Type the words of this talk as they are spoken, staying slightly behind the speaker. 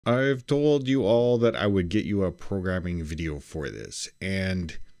I've told you all that I would get you a programming video for this,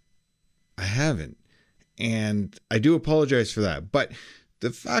 and I haven't. And I do apologize for that. But the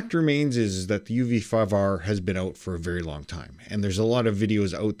fact remains is that the UV-5R has been out for a very long time. And there's a lot of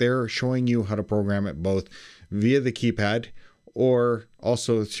videos out there showing you how to program it both via the keypad or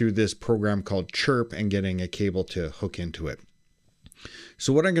also through this program called Chirp and getting a cable to hook into it.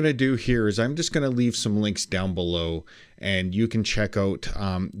 So what I'm going to do here is I'm just going to leave some links down below, and you can check out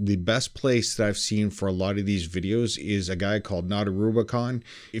the best place that I've seen for a lot of these videos is a guy called Not a Rubicon.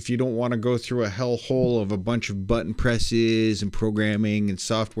 If you don't want to go through a hellhole of a bunch of button presses and programming and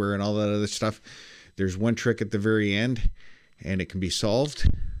software and all that other stuff, there's one trick at the very end, and it can be solved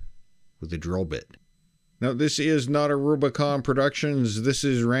with a drill bit. Now, this is Not a Rubicon Productions. This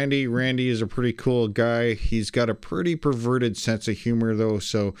is Randy. Randy is a pretty cool guy. He's got a pretty perverted sense of humor, though,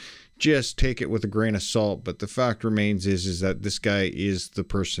 so just take it with a grain of salt. But the fact remains is that this guy is the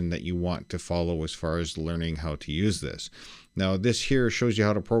person that you want to follow as far as learning how to use this. Now, this here shows you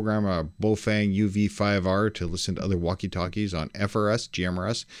how to program a Baofeng UV-5R to listen to other walkie-talkies on FRS,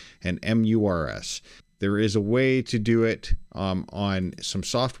 GMRS, and MURS. There is a way to do it on some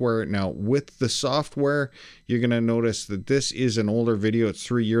software. Now, with the software, you're going to notice that this is an older video. It's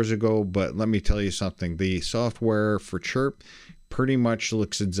 3 years ago, but let me tell you something. The software for Chirp pretty much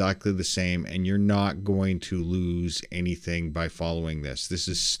looks exactly the same, and you're not going to lose anything by following this. This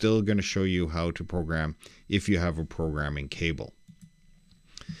is still going to show you how to program if you have a programming cable.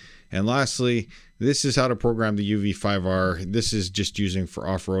 And lastly, this is how to program the UV-5R. This is just using for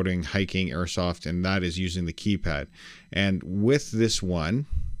off-roading, hiking, airsoft, and that is using the keypad. And with this one,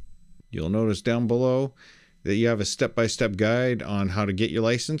 you'll notice down below that you have a step-by-step guide on how to get your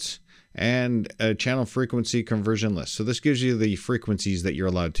license and a channel frequency conversion list. So this gives you the frequencies that you're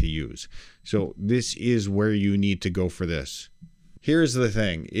allowed to use. So this is where you need to go for this. Here's the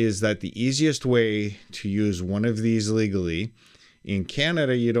thing, is that the easiest way to use one of these legally, in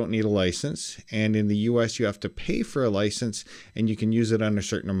Canada, you don't need a license, and in the US, you have to pay for a license, and you can use it on a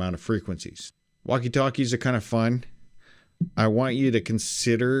certain amount of frequencies. Walkie-talkies are kind of fun. I want you to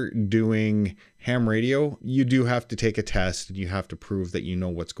consider doing ham radio. You do have to take a test, and you have to prove that you know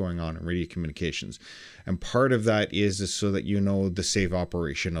what's going on in radio communications. And part of that is so that you know the safe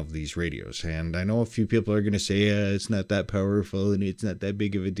operation of these radios. And I know a few people are going to say, yeah, it's not that powerful, and it's not that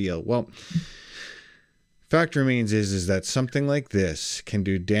big of a deal. Well, fact remains is that something like this can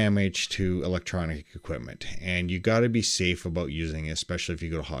do damage to electronic equipment, and you got to be safe about using it, especially if you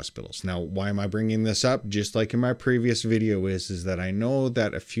go to hospitals. Now, why am I bringing this up? Just like in my previous video is that I know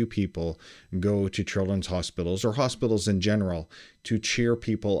that a few people go to children's hospitals or hospitals in general to cheer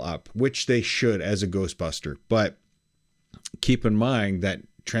people up, which they should as a Ghostbuster. But keep in mind that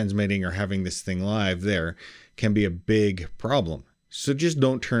transmitting or having this thing live there can be a big problem. So just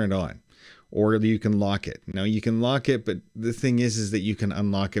don't turn it on. Or you can lock it. Now you can lock it, but the thing is that you can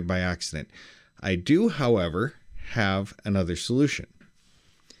unlock it by accident. I do, however, have another solution.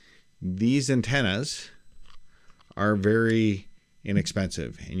 These antennas are very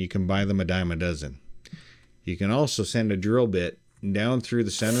inexpensive, and you can buy them a dime a dozen. You can also send a drill bit down through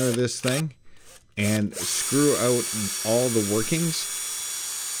the center of this thing and screw out all the workings.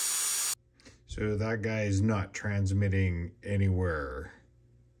 So that guy is not transmitting anywhere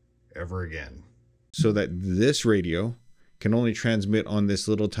ever again. So that this radio can only transmit on this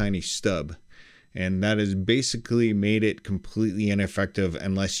little tiny stub, and that has basically made it completely ineffective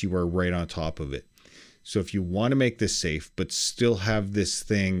unless you are right on top of it. So if you want to make this safe but still have this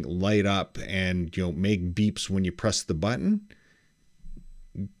thing light up and make beeps when you press the button,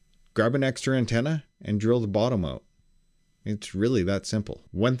 grab an extra antenna and drill the bottom out. It's really that simple.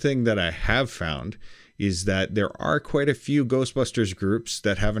 One thing that I have found is that there are quite a few Ghostbusters groups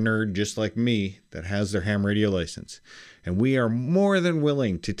that have a nerd just like me that has their ham radio license. And we are more than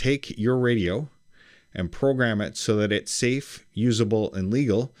willing to take your radio and program it so that it's safe, usable, and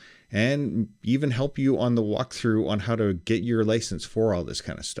legal, and even help you on the walkthrough on how to get your license for all this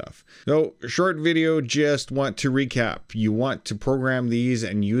kind of stuff. So, short video, just want to recap. You want to program these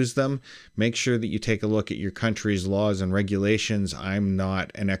and use them. Make sure that you take a look at your country's laws and regulations. I'm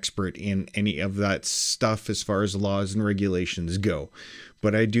not an expert in any of that stuff as far as laws and regulations go.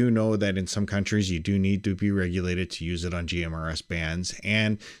 But I do know that in some countries you do need to be regulated to use it on GMRS bands.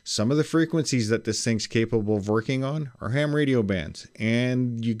 And some of the frequencies that this thing's capable of working on are ham radio bands.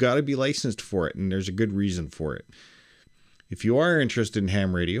 And you got to be licensed for it. And there's a good reason for it. If you are interested in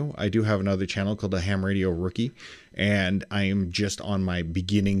ham radio, I do have another channel called the Ham Radio Rookie. And I am just on my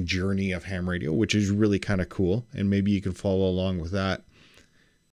beginning journey of ham radio, which is really kind of cool. And maybe you can follow along with that.